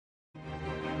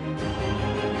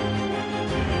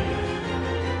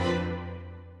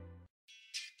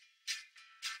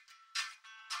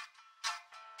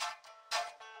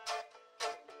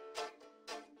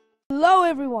Hello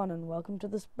everyone and welcome to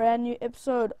this brand new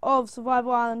episode of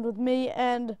Survival Island with me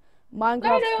and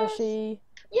Minecraft Fishy.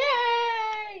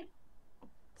 Yay!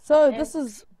 So this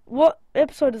is, what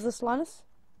episode is this, Linus?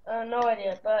 No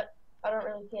idea, but I don't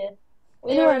really care.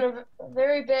 We Anyway, are in a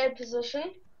very bad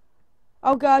position.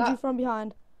 I'll guard you from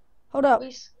behind. Hold up. We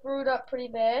screwed up pretty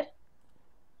bad.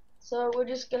 So we're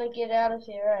just gonna get out of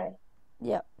here, eh?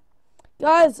 Yep.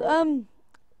 Guys,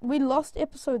 we lost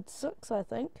episode 6, I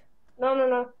think.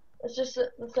 No. It's just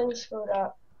that the thing screwed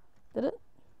up. Did it?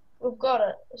 We've got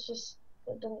it. It's just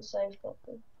it didn't save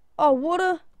properly. Oh,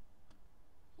 water?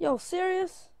 Yo,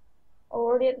 serious? Oh,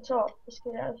 we're already at the top. Let's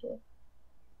get out of here.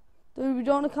 Dude, we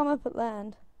don't want to come up at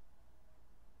land.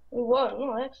 We won't.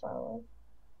 Not that far away.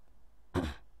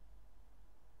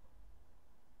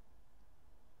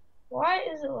 Why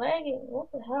is it lagging?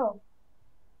 What the hell?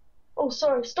 Oh,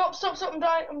 sorry. Stop. I'm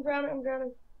dying. I'm drowning,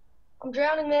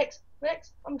 Max.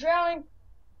 I'm drowning.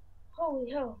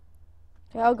 Holy hell.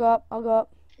 Okay, I'll go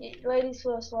up. Yeah, ladies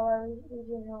first while I leave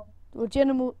you help. Well,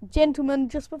 gentlemen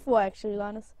just before, actually,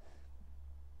 Linus.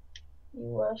 You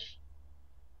wish.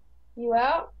 You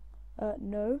out?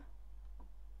 No.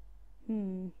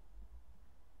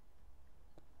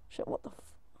 Shit, what the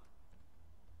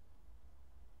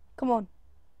Come on.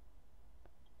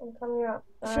 I'm coming up.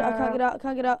 Shit, I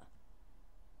can't get out.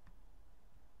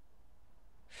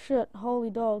 Shit, holy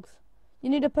dogs. You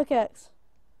need a pickaxe.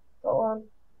 Got one.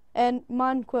 And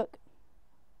mine quick.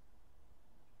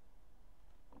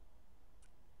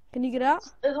 Can you get out?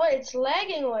 Wait, it's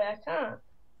lagging away. I can't.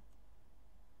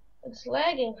 It's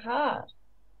lagging hard.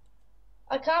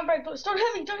 I can't break blocks. Don't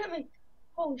hit me.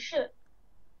 Holy shit.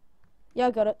 Yeah,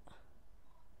 I got it.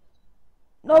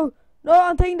 No,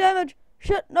 I'm taking damage.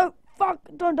 Shit, no, fuck,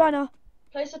 don't die now.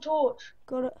 Place a torch.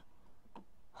 Got it.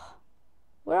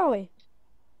 Where are we?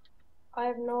 I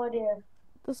have no idea.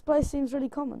 This place seems really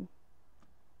common.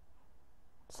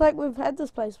 It's like we've had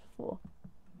this place before.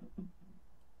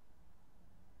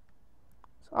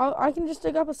 So I can just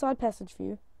dig up a side passage for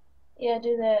you. Yeah,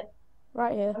 do that.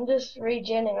 Right here. I'm just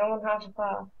regenning. I'm on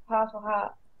half a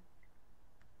heart.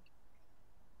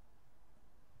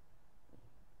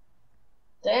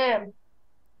 Damn.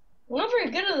 We're not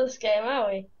very good at this game, are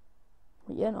we?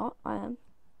 You're not, I am.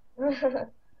 We've got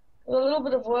a little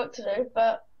bit of work to do,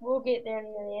 but we'll get there in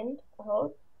the end, I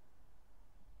hope.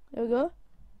 There we go.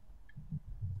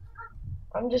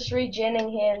 I'm just regenning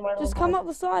here in my Just come up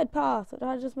the side path that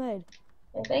I just made.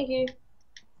 Yeah, thank you.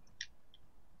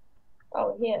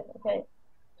 Oh, here, okay.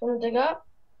 Do you want to dig up?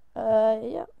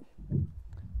 Yeah.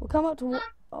 We'll come up to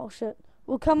oh shit.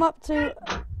 We'll come up to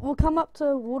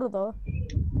water though.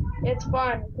 It's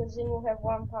fine, because then we'll have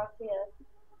one path here.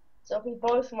 So if we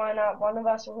both mine up, one of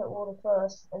us will hit water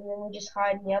first, and then we just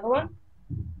hide in the other one.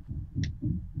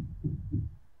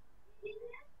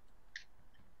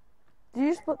 Did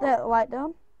you just put that light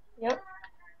down? Yep.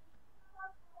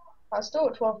 I still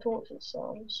got 12 torches, so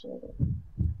I'm sure.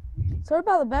 Sorry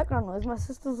about the background noise. My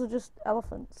sisters are just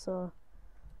elephants, so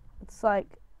it's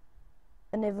like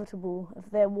inevitable. If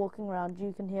they're walking around,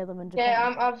 you can hear them in Japan.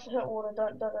 Yeah, I've hit water.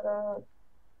 Don't.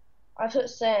 I've hit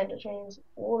sand, which means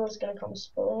water's gonna come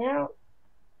spilling out.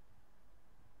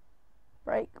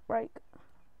 Break. Here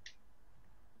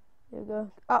we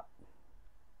go. Up.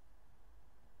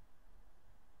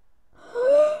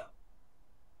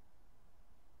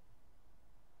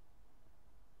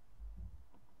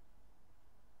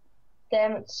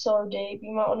 Damn, it's so deep.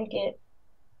 You might want to get.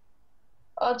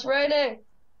 Oh, it's raining.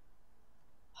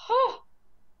 Huh.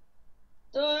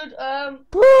 Dude, I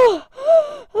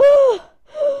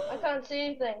can't see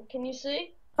anything. Can you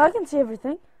see? I can see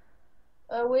everything.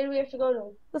 Where do we have to go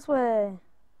to? This way.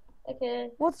 Okay.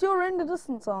 What's your render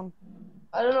distance on?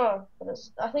 I don't know, but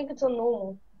I think it's on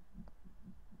normal.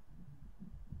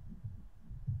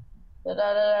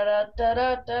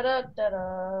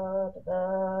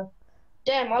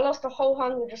 Damn, I lost the whole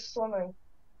hunger just swimming.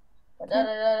 Can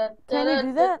you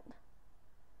do that?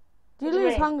 Do you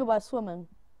lose mean? hunger by swimming?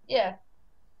 Yeah.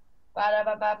 Where are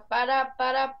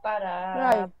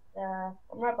you?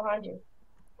 I'm right behind you.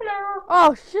 Hello.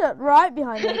 Oh shit! Right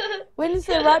behind me. When you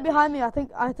say right behind me, I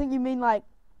think you mean like.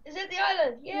 Is it the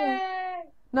island? Yay! Yeah.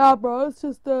 Nah, bro. It's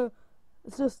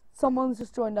just someone's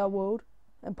just joined our world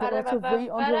and put lots of wheat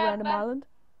onto a random island.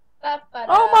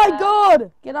 Oh my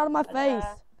god! Get out of my face!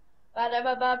 Oh,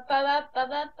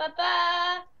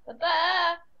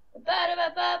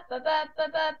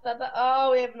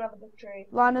 we have another victory.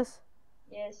 Linus.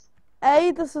 Yes.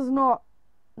 A, this is not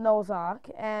Noah's Ark,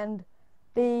 and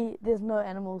B, there's no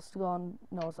animals to go on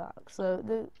Noah's Ark, so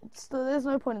there's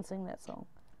no point in singing that song.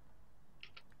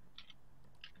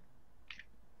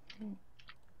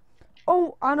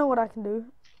 Oh, I know what I can do.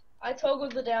 I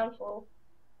toggled the downfall.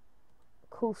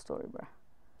 Cool story, bro.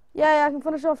 Yeah, I can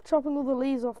finish off chopping all the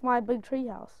leaves off my big tree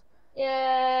house.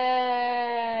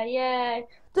 Yeah, yeah.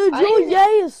 Dude, your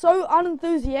yay is so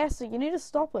unenthusiastic. You need to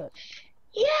stop it.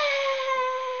 Yeah.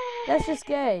 That's just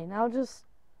gay. Now just...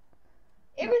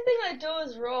 Everything I do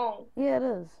is wrong. Yeah, it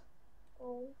is.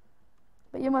 Oh.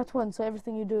 But you're my twin, so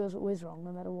everything you do is always wrong,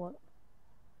 no matter what.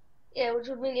 Yeah, which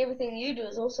would mean everything you do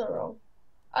is also wrong.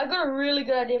 I got a really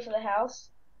good idea for the house.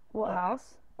 What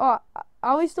house? Oh,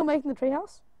 are we still making the tree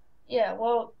house? Yeah,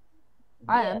 well...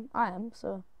 I am,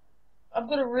 so... I've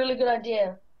got a really good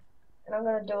idea. And I'm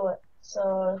gonna do it.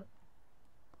 So...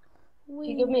 If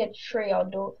you give me a tree, I'll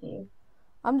do it for you.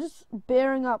 I'm just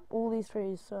bearing up all these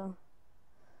trees, so...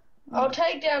 I'll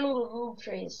take down all the little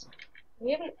trees. Do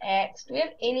we have an axe? Do we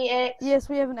have any axe? Yes,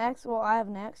 we have an axe. Well, I have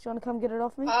an axe. Do you want to come get it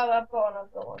off me? Oh, I've got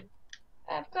one.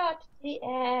 I've got the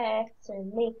axe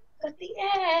in me. Got the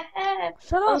axe.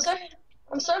 Shut up.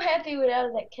 I'm so happy we're out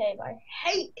of that cave. I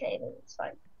hate caving. It's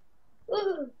like,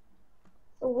 ooh,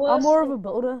 the worst. I'm more of a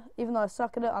builder, even though I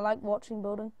suck at it. I like watching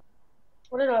building.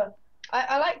 I don't know.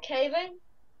 I like caving,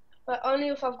 but only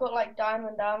if I've got like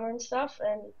diamond armor and stuff.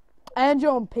 And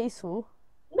you're on peaceful.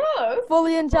 No.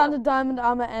 Fully enchanted diamond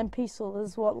armor and peaceful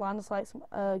is what Linus likes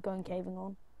going caving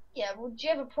on. Yeah. Well, do you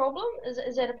have a problem?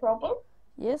 Is that a problem?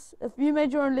 Yes. If you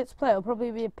made your own Let's Play, it'll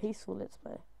probably be a peaceful Let's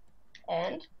Play.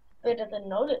 And better than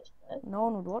no Let's Play. No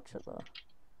one would watch it though.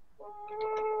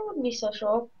 Wouldn't be so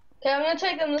sure. Okay, I'm gonna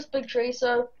take them this big tree.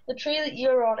 So the tree that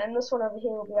you're on and this one over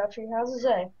here will be our tree houses,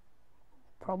 eh?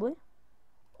 Probably.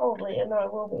 Probably. No,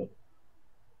 it will be.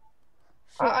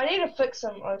 Sure. I need to fix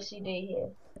some OCD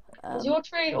here. Is your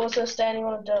tree also standing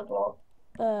on a dirt block?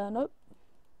 Nope.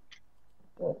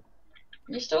 Good.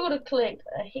 You still gotta collect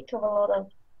a heck of a lot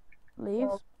of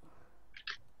leaves.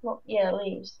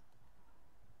 Leaves.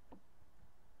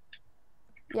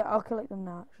 Yeah, I'll collect them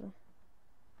now actually.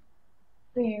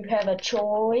 Do you have a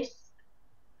choice?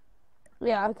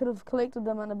 Yeah, I could have collected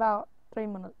them in about 3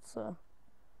 minutes, so.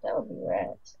 That would be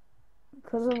rad.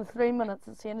 Because in the 3 minutes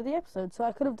it's the end of the episode, so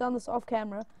I could have done this off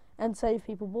camera and save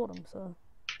people boredom, so.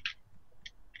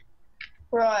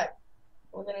 Right.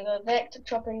 We're gonna go back to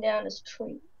chopping down this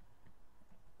tree.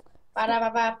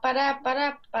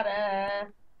 Ba-da-ba-ba-ba-da-ba-da-ba-da.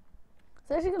 It's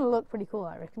actually gonna look pretty cool,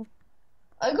 I reckon.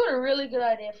 I got a really good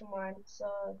idea for mine,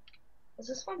 so is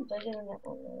this one bigger than that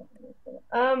one?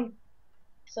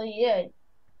 So yeah,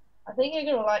 I think you're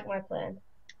gonna like my plan.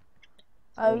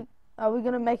 Are we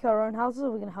gonna make our own houses or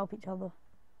are we gonna help each other?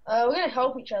 We're gonna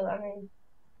help each other. I mean,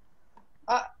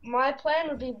 my plan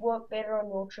would be work better on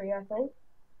your tree, I think.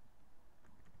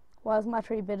 Why is my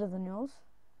tree better than yours?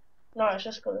 No, it's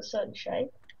just got a certain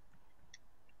shape.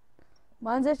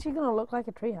 Mine's actually gonna look like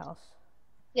a treehouse.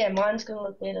 Yeah, mine's gonna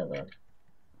look better though.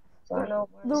 So I know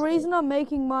the reason I'm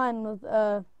making mine with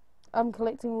I'm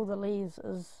collecting all the leaves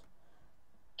is.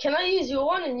 Can I use your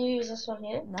one and you use this one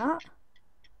here? Nah.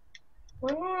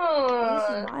 Why not? This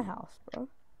is my house, bro.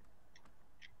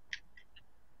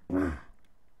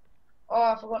 Oh,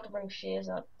 I forgot to bring shears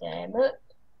up. Damn it.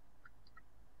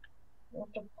 I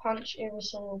have to punch every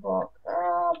single block.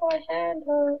 Oh, my hand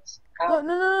hurts.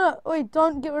 No. Wait,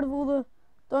 don't get rid of all the...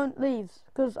 Don't leaves,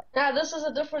 because... Nah, this is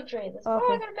a different tree. Okay.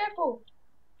 Oh, I got a apple.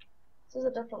 This is a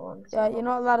different one. Yeah, you're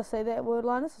not allowed to say that word,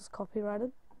 Linus. It's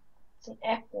copyrighted. It's an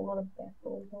apple, not a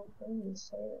apple. Don't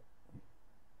say it.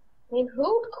 I mean, who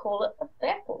would call it a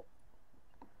apple?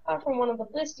 Apart from one of the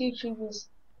best YouTubers.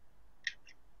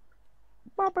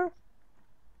 Bopper.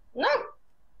 No!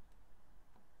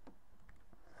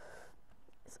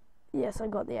 Yes, I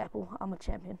got the apple. I'm a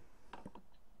champion.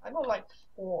 I got like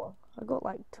 4. I got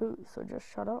like 2, so just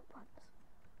shut up.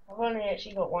 I've only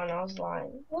actually got 1. I was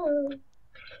lying. Oh,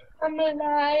 I'm a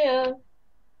liar.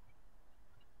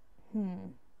 I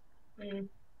mean,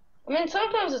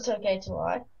 sometimes it's okay to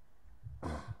lie.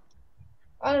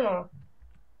 I don't know.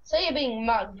 Say you're being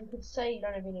mugged. You could say you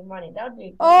don't have any money. That would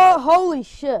be. Oh, holy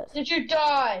shit! Did you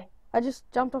die? I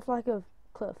just jumped off like a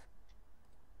cliff.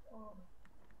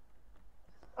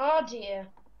 Oh dear.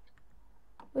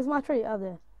 Where's my tree? Oh,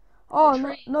 there. Oh,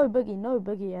 no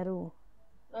biggie at all.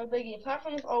 No biggie. Apart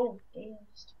from this. Oh,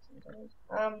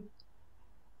 damn.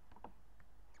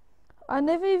 I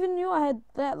never even knew I had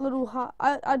that little heart.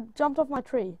 I jumped off my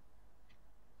tree.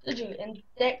 Did you? And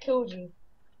that killed you?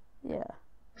 Yeah.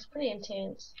 It's pretty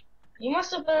intense. You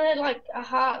must have had like a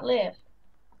heart left.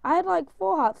 I had like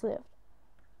 4 hearts left.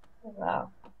 Oh, wow.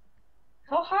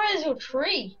 How high is your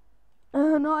tree?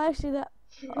 No, actually that.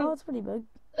 Oh, it's pretty big.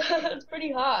 It's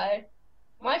pretty high.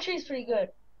 My tree's pretty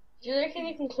good. Do you reckon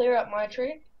you can clear up my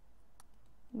tree?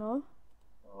 No.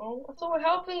 Oh, I thought we're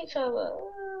helping each other.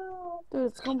 Oh. Dude,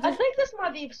 it's I competition. think this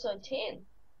might be episode 10.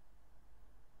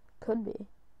 Could be.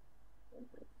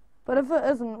 But if it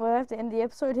isn't, we'll have to end the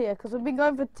episode here because we've been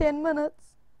going for 10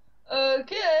 minutes.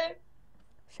 Okay.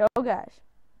 Sure, guys.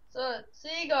 So,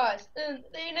 see you guys in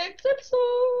the next episode.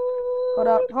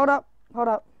 Hold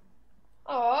up.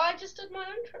 Oh, I just did my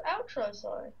outro,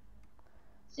 sorry.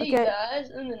 See Okay. you guys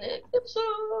in the next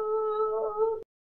episode.